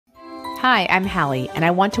Hi, I'm Hallie, and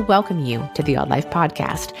I want to welcome you to the Odd Life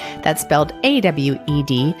Podcast. That's spelled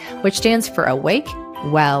AWED, which stands for Awake,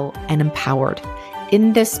 Well, and Empowered.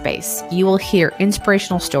 In this space, you will hear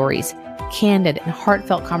inspirational stories, candid and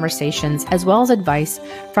heartfelt conversations, as well as advice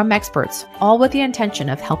from experts, all with the intention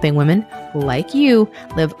of helping women like you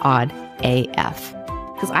live odd AF.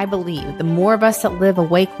 Because I believe the more of us that live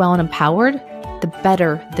awake, well, and empowered, the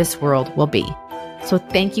better this world will be. So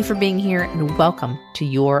thank you for being here and welcome to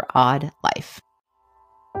your odd life.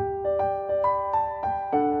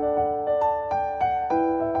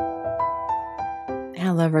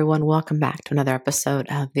 Hello, everyone. Welcome back to another episode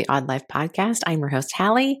of the Odd Life Podcast. I'm your host,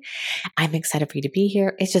 Hallie. I'm excited for you to be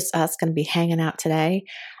here. It's just us going to be hanging out today.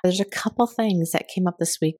 There's a couple things that came up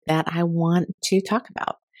this week that I want to talk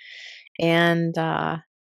about. And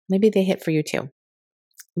maybe they hit for you too.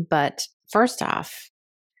 But first off,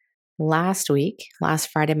 last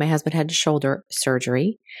Friday, my husband had shoulder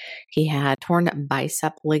surgery. He had torn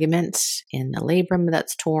bicep ligament in the labrum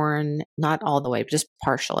that's torn, not all the way, but just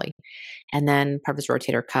partially. And then part of his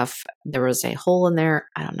rotator cuff, there was a hole in there.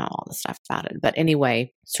 I don't know all the stuff about it. But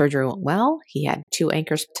anyway, surgery went well. He had 2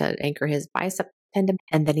 anchors to anchor his bicep tendon.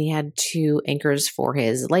 And then he had 2 anchors for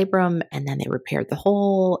his labrum. And then they repaired the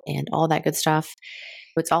hole and all that good stuff.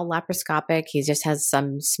 It's all laparoscopic. He just has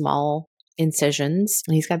some small incisions.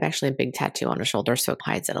 He's got actually a big tattoo on his shoulder, so it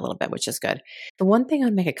hides it a little bit, which is good. The one thing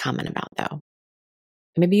I'd make a comment about, though,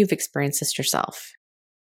 maybe you've experienced this yourself,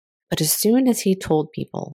 but as soon as he told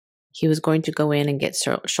people he was going to go in and get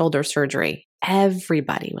shoulder surgery,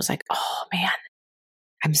 everybody was like, oh man,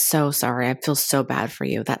 I'm so sorry. I feel so bad for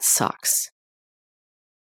you. That sucks.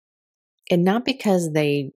 And not because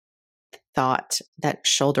they thought that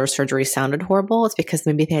shoulder surgery sounded horrible. It's because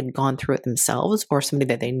maybe they had gone through it themselves or somebody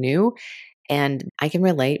that they knew. And I can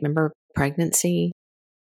relate. Remember pregnancy,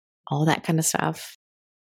 all that kind of stuff.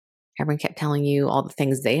 Everyone kept telling you all the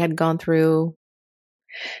things they had gone through.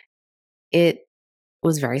 It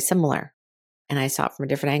was very similar. And I saw it from a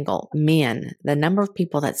different angle. Man, the number of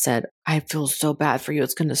people that said, I feel so bad for you.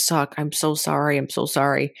 It's going to suck. I'm so sorry. I'm so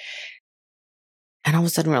sorry. And all of a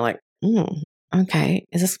sudden we're like, okay,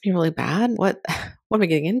 is this going to be really bad? What are we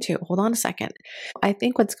getting into? Hold on a second. I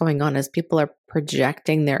think what's going on is people are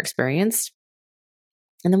projecting their experience.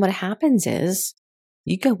 And then what happens is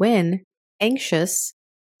you go in anxious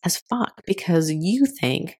as fuck because you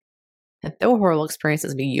think that their horrible experience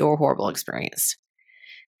is going to be your horrible experience.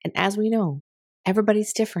 And as we know,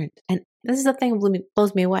 everybody's different. And this is the thing that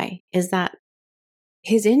blows me away is that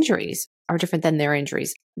his injuries are different than their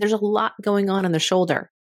injuries. There's a lot going on in the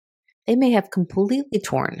shoulder. They may have completely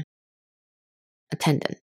torn a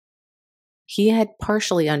tendon. He had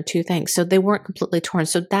partially on 2 things, so they weren't completely torn.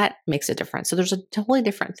 So that makes a difference. So there's a totally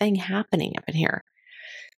different thing happening up in here.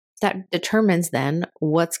 That determines then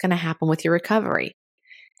what's going to happen with your recovery.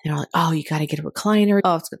 And they're like, oh, you got to get a recliner.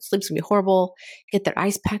 Oh, sleep's going to be horrible. Get that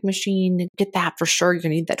ice pack machine. Get that for sure. You're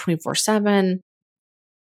going to need that 24/7.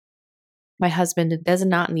 My husband does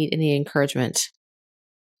not need any encouragement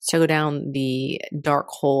to go down the dark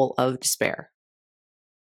hole of despair.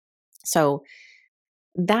 So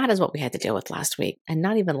that is what we had to deal with last week. And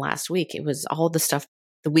not even last week. It was all the stuff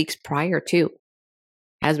the weeks prior to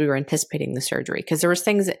as we were anticipating the surgery. Because there was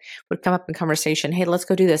things that would come up in conversation. Hey, let's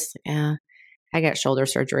go do this. I got shoulder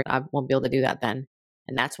surgery. I won't be able to do that then.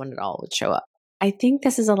 And that's when it all would show up. I think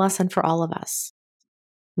this is a lesson for all of us.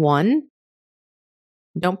 1,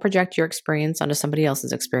 don't project your experience onto somebody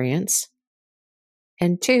else's experience.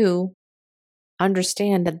 And 2,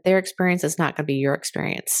 understand that their experience is not going to be your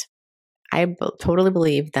experience. I totally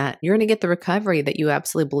believe that you're going to get the recovery that you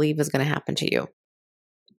absolutely believe is going to happen to you.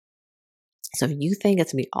 So if you think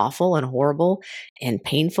it's going to be awful and horrible and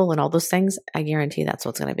painful and all those things, I guarantee that's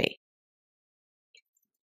what's going to be.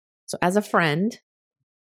 So as a friend,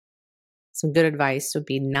 some good advice would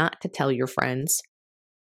be not to tell your friends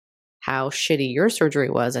how shitty your surgery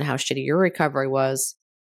was and how shitty your recovery was.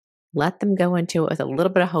 Let them go into it with a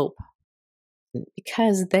little bit of hope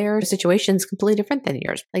because their situation is completely different than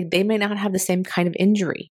yours. Like they may not have the same kind of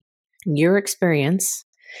injury. Your experience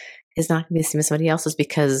is not going to be the same as somebody else's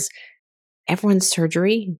because everyone's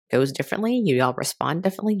surgery goes differently. You all respond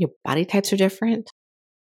differently. Your body types are different.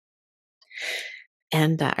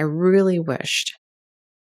 And I really wished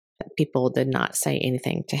that people did not say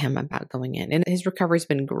anything to him about going in. And his recovery's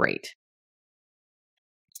been great.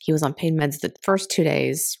 He was on pain meds the first 2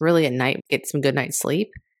 days, really at night, get some good night's sleep.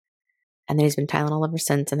 And then he's been Tylenol ever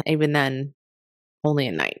since. And even then, only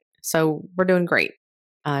at night. So we're doing great.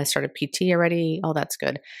 I started PT already. Oh, that's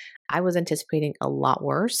good. I was anticipating a lot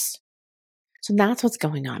worse. So that's what's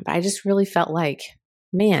going on. But I just really felt like,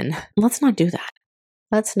 man, let's not do that.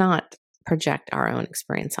 Let's not project our own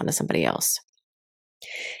experience onto somebody else.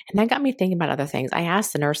 And that got me thinking about other things. I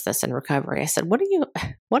asked the nurse this in recovery. I said,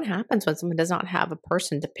 what happens when someone does not have a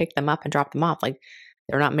person to pick them up and drop them off? Like,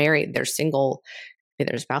 they're not married, they're single, maybe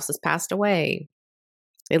their spouse has passed away.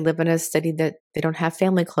 They live in a city that they don't have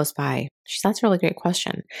family close by. She said, that's a really great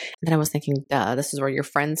question. And then I was thinking, duh, this is where your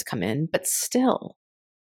friends come in. But still,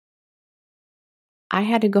 I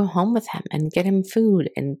had to go home with him and get him food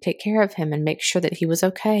and take care of him and make sure that he was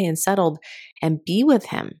okay and settled and be with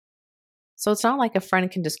him. So it's not like a friend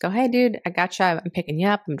can just go, hey, dude, I got you. I'm picking you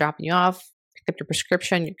up. I'm dropping you off. Pick up your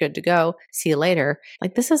prescription. You're good to go. See you later.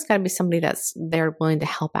 Like, this has got to be somebody that's there willing to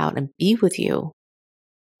help out and be with you.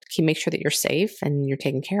 Make sure that you're safe and you're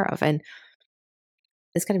taken care of. And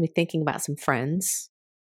it's got to be thinking about some friends.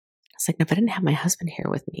 It's like, no, if I didn't have my husband here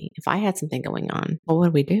with me, if I had something going on, what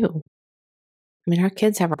would we do? I mean, our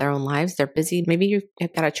kids have their own lives. They're busy. Maybe you've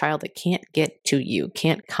got a child that can't get to you,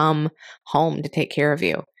 can't come home to take care of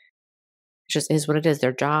you. It just is what it is,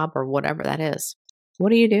 their job or whatever that is. What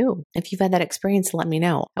do you do? If you've had that experience, let me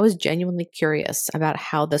know. I was genuinely curious about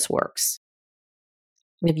how this works.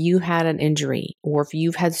 If you had an injury or if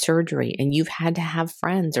you've had surgery and you've had to have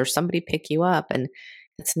friends or somebody pick you up and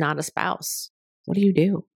it's not a spouse, what do you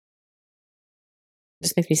do? It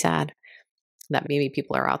just makes me sad that maybe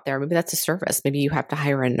people are out there. Maybe that's a service. Maybe you have to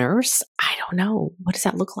hire a nurse. I don't know. What does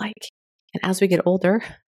that look like? And as we get older,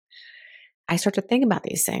 I start to think about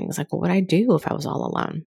these things. Like, what would I do if I was all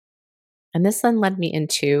alone? And this then led me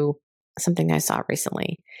into something I saw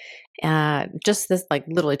recently. Just this, like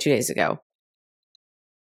literally 2 days ago.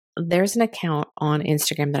 There's an account on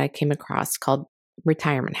Instagram that I came across called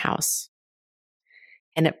Retirement House.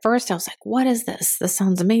 And at first I was like, what is this? This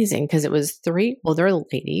sounds amazing. Because it was they're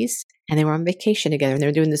ladies and they were on vacation together and they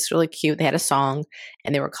were doing this really cute. They had a song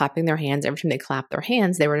and they were clapping their hands. Every time they clapped their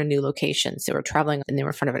hands, they were in a new location. So they were traveling and they were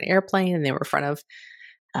in front of an airplane and they were in front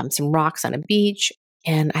of some rocks on a beach.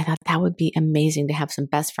 And I thought that would be amazing to have some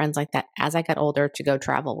best friends like that as I got older to go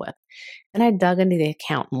travel with. And I dug into the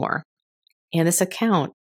account more. And this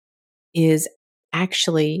account is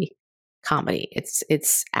actually comedy.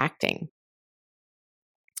 It's acting.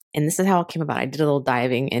 And this is how it came about. I did a little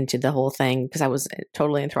diving into the whole thing because I was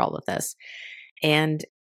totally enthralled with this. And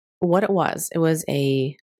what it was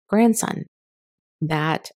a grandson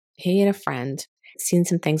that he and a friend seen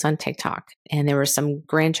some things on TikTok. And there were some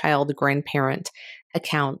grandparent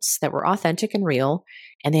accounts that were authentic and real.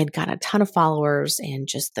 And they had gotten a ton of followers and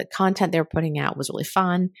just the content they were putting out was really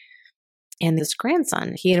fun. And this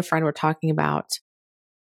grandson, he and a friend were talking about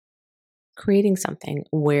creating something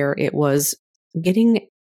where it was getting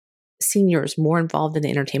seniors more involved in the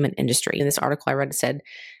entertainment industry. In this article I read, it said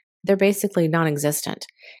they're basically non-existent.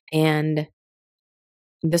 And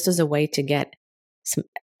this is a way to get some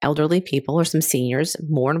elderly people or some seniors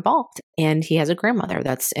more involved. And he has a grandmother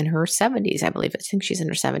that's in her 70s, I believe. I think she's in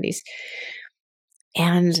her 70s.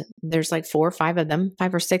 And there's like 4 or 5 of them,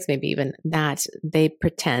 5 or 6 maybe even, that they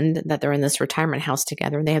pretend that they're in this retirement house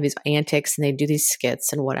together and they have these antics and they do these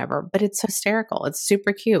skits and whatever. But it's hysterical. It's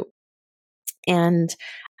super cute. And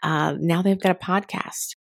now they've got a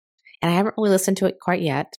podcast. And I haven't really listened to it quite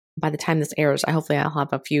yet. By the time this airs, hopefully I'll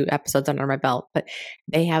have a few episodes under my belt. But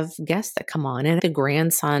they have guests that come on. And the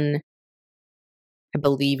grandson, I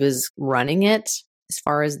believe, is running it as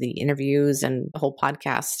far as the interviews and the whole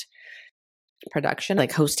podcast production,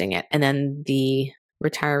 like hosting it. And then the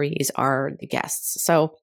retirees are the guests.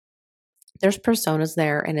 So there's personas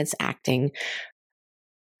there and it's acting.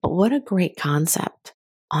 But what a great concept,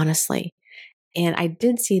 honestly. And I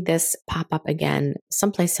did see this pop up again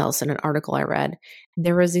someplace else in an article I read.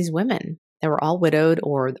 There was these women that were all widowed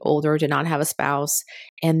or older, did not have a spouse.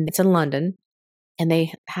 And it's in London. And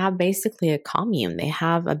they have basically a commune. They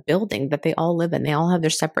have a building that they all live in. They all have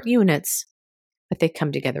their separate units. But they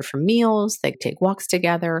come together for meals, they take walks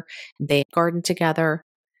together, they garden together.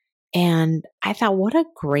 And I thought, what a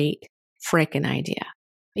great freaking idea.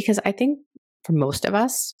 Because I think for most of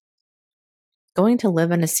us, going to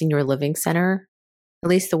live in a senior living center, at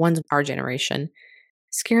least the ones of our generation,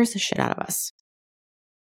 scares the shit out of us.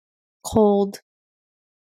 Cold,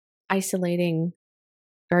 isolating,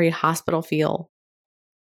 very hospital feel.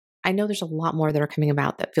 I know there's a lot more that are coming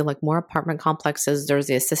about that feel like more apartment complexes. There's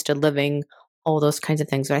the assisted living, all those kinds of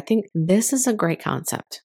things. But I think this is a great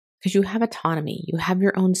concept because you have autonomy, you have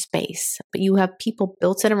your own space, but you have people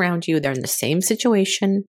built in around you. They're in the same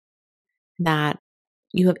situation that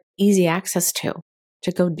you have easy access to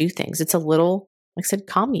go do things. It's a little, like I said,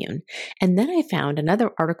 commune. And then I found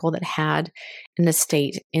another article that had an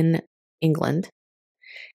estate in England.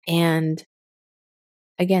 And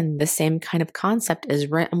again, the same kind of concept is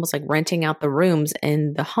almost like renting out the rooms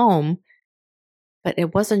in the home But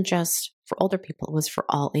it wasn't just for older people, it was for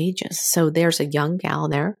all ages. So there's a young gal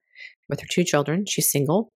there with her 2 children. She's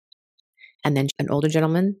single. And then an older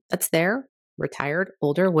gentleman that's there, retired,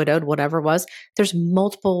 older, widowed, whatever it was. There's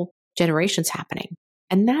multiple generations happening.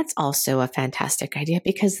 And that's also a fantastic idea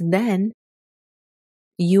because then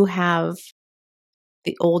you have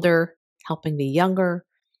the older helping the younger,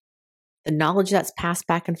 the knowledge that's passed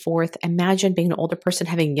back and forth. Imagine being an older person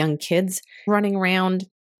having young kids running around,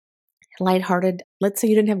 lighthearted. Let's say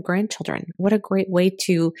you didn't have grandchildren. What a great way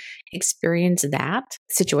to experience that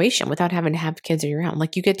situation without having to have kids of your own.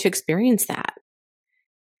 Like you get to experience that.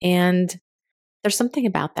 And there's something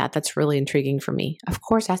about that that's really intriguing for me. Of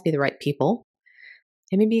course, it has to be the right people.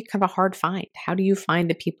 It may be kind of a hard find. How do you find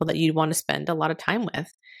the people that you want to spend a lot of time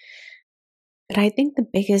with? But I think the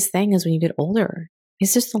biggest thing is when you get older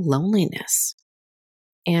is just the loneliness.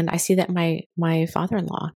 And I see that my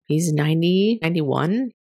father-in-law, he's 90,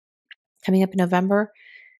 91, coming up in November.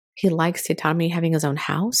 He likes the autonomy of having his own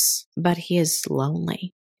house, but he is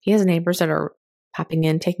lonely. He has neighbors that are popping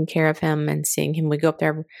in, taking care of him and seeing him. We go up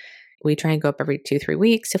there. We try and go up every 2-3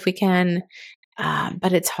 weeks if we can.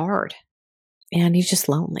 But it's hard and he's just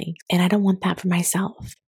lonely. And I don't want that for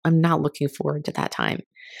myself. I'm not looking forward to that time,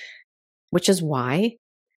 which is why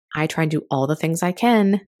I try and do all the things I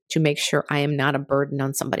can to make sure I am not a burden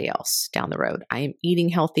on somebody else down the road. I am eating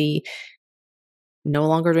healthy, no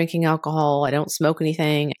longer drinking alcohol. I don't smoke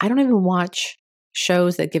anything. I don't even watch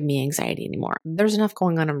shows that give me anxiety anymore. There's enough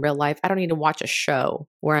going on in real life. I don't need to watch a show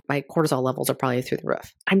where my cortisol levels are probably through the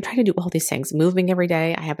roof. I'm trying to do all these things, moving every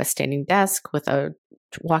day. I have a standing desk with a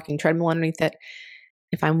walking treadmill underneath it.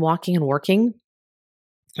 If I'm walking and working,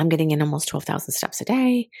 I'm getting in almost 12,000 steps a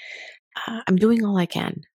day. I'm doing all I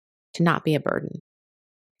can to not be a burden.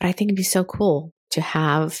 But I think it'd be so cool to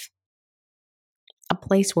have a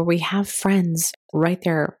place where we have friends right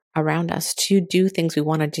there around us to do things we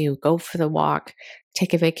want to do, go for the walk,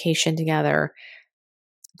 take a vacation together,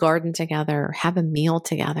 garden together, have a meal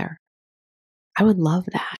together. I would love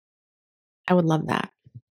that. I would love that.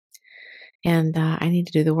 And I need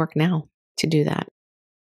to do the work now to do that.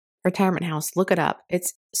 Retirement House, look it up.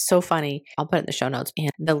 It's so funny. I'll put it in the show notes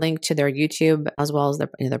and the link to their YouTube as well as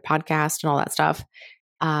their podcast and all that stuff.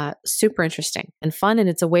 Super interesting and fun. And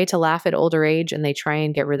it's a way to laugh at older age. And they try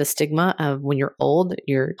and get rid of the stigma of when you're old,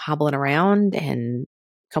 you're hobbling around and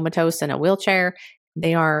comatose in a wheelchair.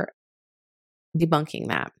 They are debunking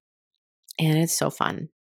that. And it's so fun.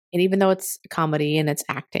 And even though it's comedy and it's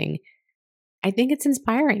acting, I think it's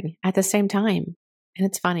inspiring at the same time. And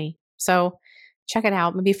it's funny. So check it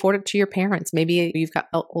out. Maybe forward it to your parents. Maybe you've got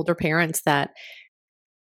older parents that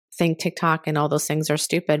think TikTok and all those things are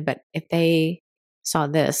stupid, but if they saw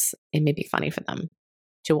this, it may be funny for them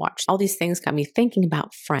to watch. All these things got me thinking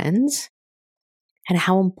about friends and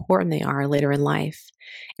how important they are later in life.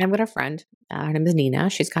 And I've got a friend, her name is Nina.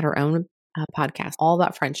 She's got her own podcast, all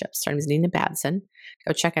about friendships. Her name is Nina Badson.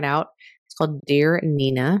 Go check it out. It's called Dear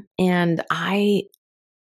Nina. And I'm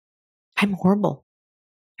horrible,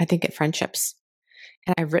 I think, at friendships.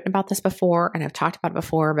 And I've written about this before and I've talked about it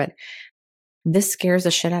before, but this scares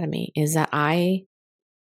the shit out of me is that I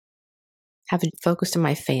have focused on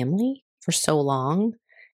my family for so long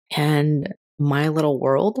and my little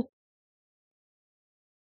world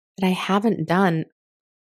that I haven't done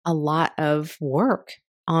a lot of work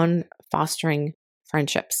on fostering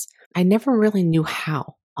friendships. I never really knew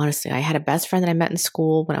how, honestly. I had a best friend that I met in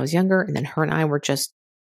school when I was younger, and then her and I were just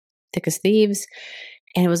thick as thieves.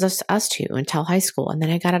 And it was just us two until high school. And then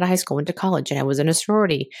I got out of high school, went to college, and I was in a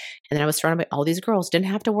sorority. And then I was surrounded by all these girls. Didn't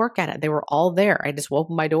have to work at it. They were all there. I just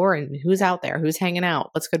opened my door and who's out there? Who's hanging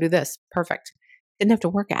out? Let's go do this. Perfect. Didn't have to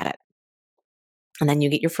work at it. And then you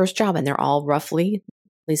get your first job and they're all roughly,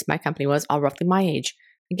 at least my company was, all roughly my age.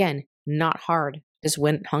 Again, not hard. Just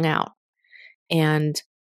went, hung out. And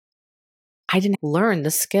I didn't learn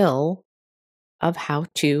the skill of how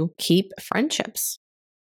to keep friendships.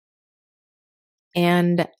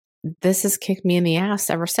 And this has kicked me in the ass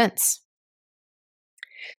ever since.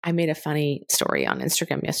 I made a funny story on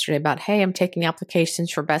Instagram yesterday about, hey, I'm taking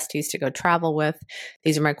applications for besties to go travel with.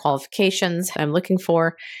 These are my qualifications I'm looking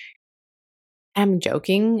for. I'm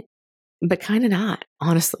joking, but kind of not,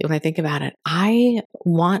 honestly, when I think about it. I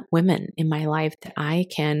want women in my life that I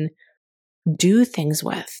can do things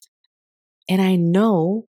with. And I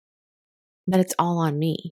know that it's all on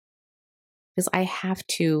me because I have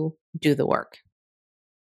to do the work.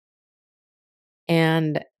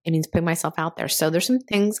 And it means putting myself out there. So there's some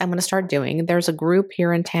things I'm going to start doing. There's a group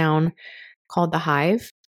here in town called The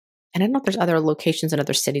Hive. And I don't know if there's other locations in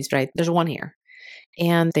other cities, but there's one here.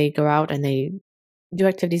 And they go out and they do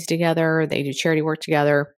activities together. They do charity work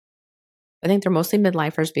together. I think they're mostly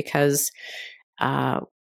midlifers because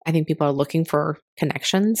I think people are looking for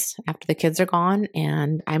connections after the kids are gone,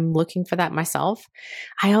 and I'm looking for that myself.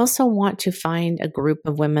 I also want to find a group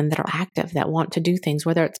of women that are active, that want to do things,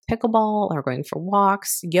 whether it's pickleball or going for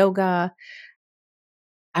walks, yoga.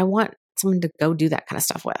 I want someone to go do that kind of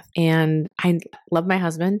stuff with. And I love my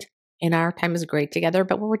husband, and our time is great together,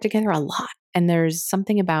 but we're together a lot. And there's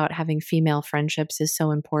something about having female friendships is so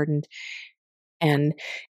important. And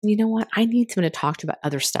you know what? I need someone to talk to about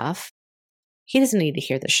other stuff. He doesn't need to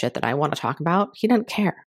hear the shit that I want to talk about. He doesn't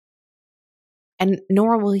care. And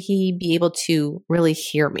nor will he be able to really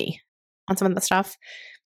hear me on some of the stuff.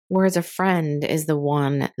 Whereas a friend is the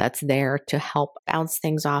one that's there to help bounce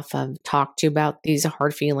things off of, talk to about these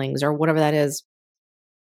hard feelings or whatever that is.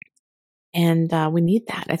 And we need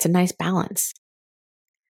that. It's a nice balance.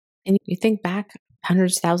 And you think back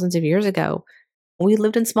hundreds, thousands of years ago, we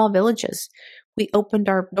lived in small villages. We opened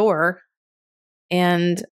our door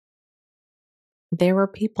and there were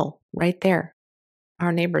people right there,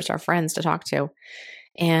 our neighbors, our friends to talk to.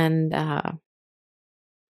 And I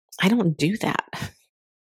don't do that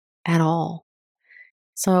at all.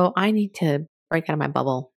 So I need to break out of my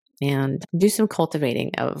bubble and do some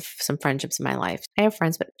cultivating of some friendships in my life. I have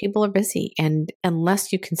friends, but people are busy. And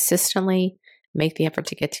unless you consistently make the effort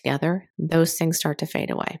to get together, those things start to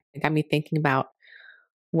fade away. It got me thinking about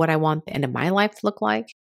what I want the end of my life to look like,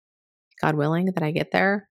 God willing, that I get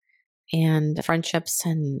there, and friendships.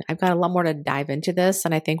 And I've got a lot more to dive into this.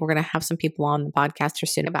 And I think we're going to have some people on the podcast here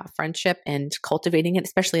soon about friendship and cultivating it,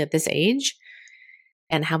 especially at this age,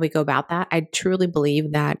 and how we go about that. I truly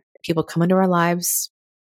believe that people come into our lives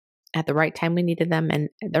at the right time we needed them, and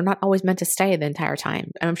they're not always meant to stay the entire time.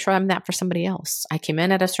 And I'm sure I'm that for somebody else. I came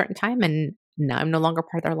in at a certain time and now I'm no longer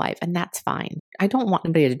part of their life, and that's fine. I don't want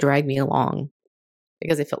anybody to drag me along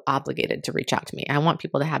because they feel obligated to reach out to me. I want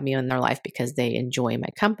people to have me in their life because they enjoy my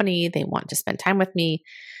company. They want to spend time with me.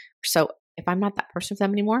 So if I'm not that person for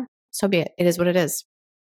them anymore, so be it. It is what it is.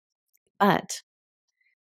 But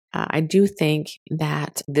I do think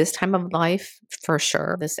that this time of life, for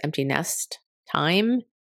sure, this empty nest time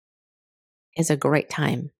is a great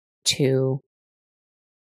time to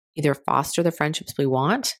either foster the friendships we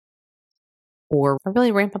want or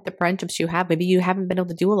really ramp up the friendships you have. Maybe you haven't been able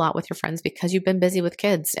to do a lot with your friends because you've been busy with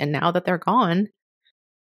kids. And now that they're gone,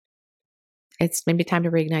 it's maybe time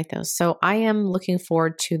to reignite those. So I am looking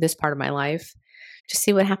forward to this part of my life to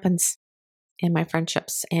see what happens in my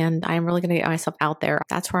friendships. And I'm really going to get myself out there.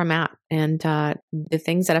 That's where I'm at. And the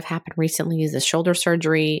things that have happened recently is the shoulder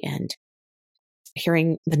surgery and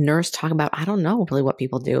hearing the nurse talk about, I don't know really what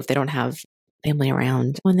people do if they don't have family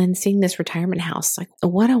around. And then seeing this retirement house, like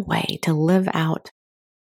what a way to live out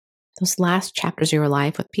those last chapters of your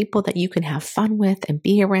life with people that you can have fun with and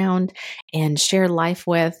be around and share life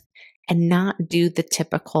with, and not do the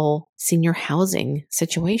typical senior housing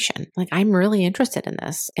situation. Like I'm really interested in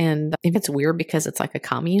this. And if it's weird because it's like a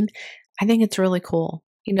commune, I think it's really cool.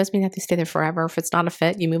 It doesn't mean you have to stay there forever. If it's not a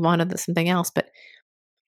fit, you move on to something else. But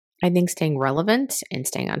I think staying relevant and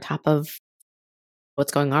staying on top of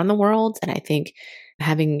what's going on in the world, and I think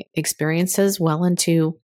having experiences well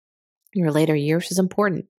into your later years is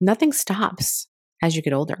important. Nothing stops as you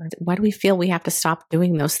get older. Why do we feel we have to stop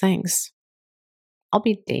doing those things? I'll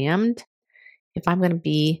be damned if I'm going to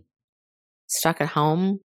be stuck at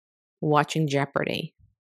home watching Jeopardy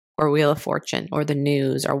or Wheel of Fortune or the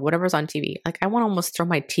news or whatever's on TV. Like I want to almost throw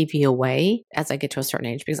my TV away as I get to a certain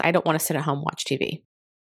age because I don't want to sit at home and watch TV.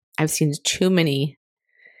 I've seen too many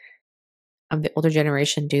of the older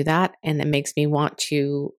generation do that, and it makes me want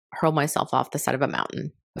to hurl myself off the side of a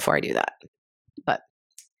mountain before I do that. But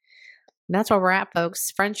that's where we're at,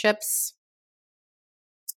 folks. Friendships,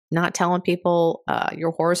 not telling people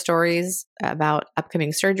your horror stories about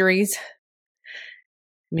upcoming surgeries.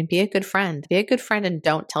 I mean, be a good friend. Be a good friend and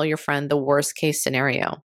don't tell your friend the worst case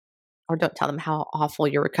scenario, or don't tell them how awful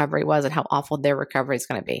your recovery was and how awful their recovery is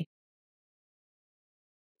going to be.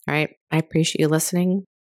 All right. I appreciate you listening.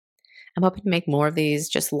 I'm hoping to make more of these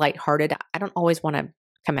just lighthearted. I don't always want to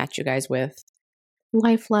come at you guys with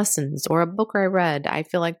life lessons or a book I read. I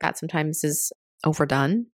feel like that sometimes is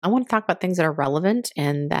overdone. I want to talk about things that are relevant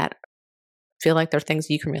and that feel like they're things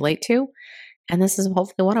you can relate to. And this is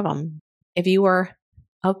hopefully one of them. If you are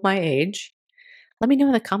of my age, let me know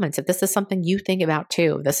in the comments if this is something you think about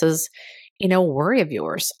too. This is, worry of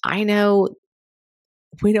yours. I know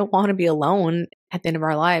we don't want to be alone at the end of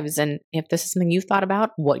our lives. And if this is something you've thought about,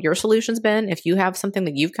 what your solution's been, if you have something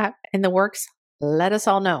that you've got in the works, let us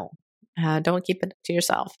all know. Don't keep it to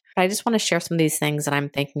yourself. But I just want to share some of these things that I'm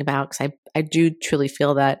thinking about because I do truly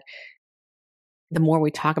feel that the more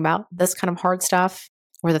we talk about this kind of hard stuff,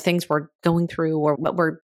 or the things we're going through or what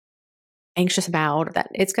we're anxious about, that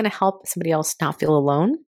it's going to help somebody else not feel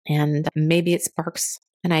alone. And maybe it sparks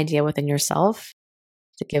an idea within yourself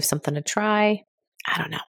to give something a try. I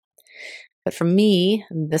don't know. But for me,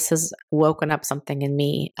 this has woken up something in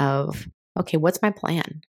me of, okay, what's my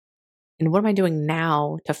plan? And what am I doing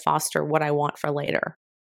now to foster what I want for later?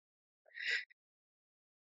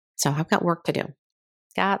 So I've got work to do.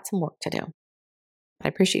 Got some work to do. I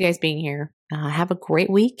appreciate you guys being here. Have a great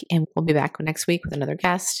week, and we'll be back next week with another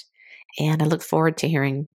guest. And I look forward to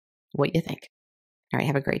hearing what you think. All right,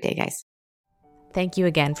 have a great day, guys. Thank you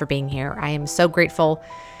again for being here. I am so grateful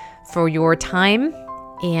for your time.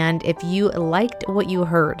 And if you liked what you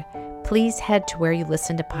heard, please head to where you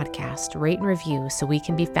listen to podcasts, rate and review so we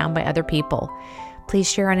can be found by other people.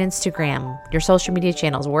 Please share on Instagram, your social media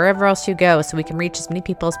channels, wherever else you go, so we can reach as many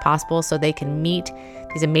people as possible so they can meet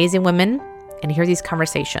these amazing women and hear these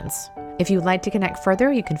conversations. If you'd like to connect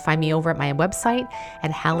further, you can find me over at my website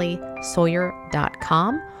at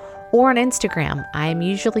HallieSawyer.com or on Instagram. I'm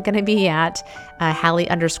usually going to be at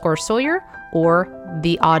Hallie_Sawyer or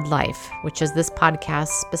The Odd Life, which is this podcast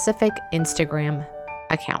specific Instagram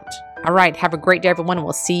account. All right. Have a great day, everyone, and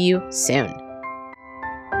we'll see you soon.